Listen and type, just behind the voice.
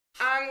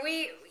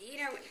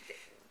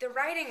The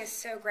writing is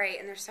so great,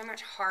 and there's so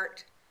much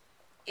heart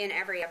in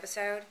every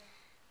episode.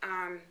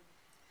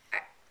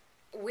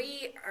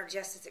 We are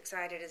just as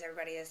excited as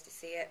everybody is to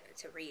see it,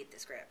 to read the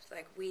script.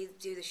 Like, we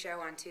do the show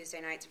on Tuesday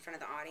nights in front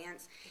of the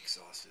audience.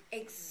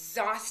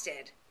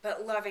 Exhausted,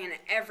 but loving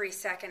every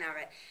second of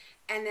it.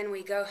 And then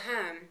we go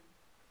home,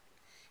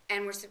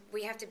 and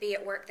we have to be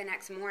at work the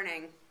next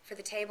morning for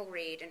the table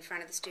read in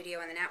front of the studio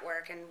and the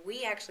network. And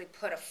we actually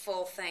put a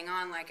full thing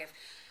on. Like, if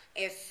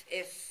it's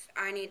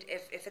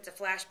a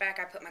flashback,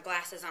 I put my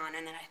glasses on,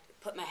 and then I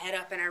put my head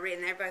up and I read,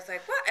 and everybody's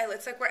like, what?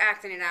 It's like we're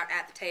acting it out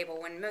at the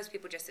table when most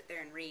people just sit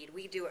there and read.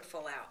 We do it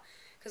full out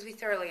because we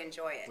thoroughly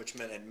enjoy it. Which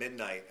meant at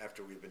midnight,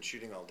 after we've been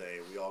shooting all day,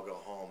 we all go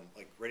home,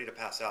 like, ready to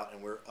pass out,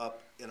 and we're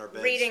up in our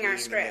beds reading our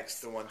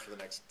scripts. The one for the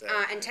next day.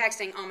 And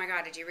texting, oh my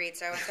God, did you read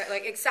so-and-so?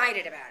 Like,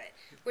 excited about it,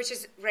 which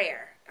is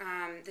rare.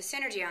 The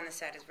synergy on the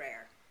set is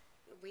rare.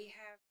 We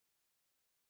have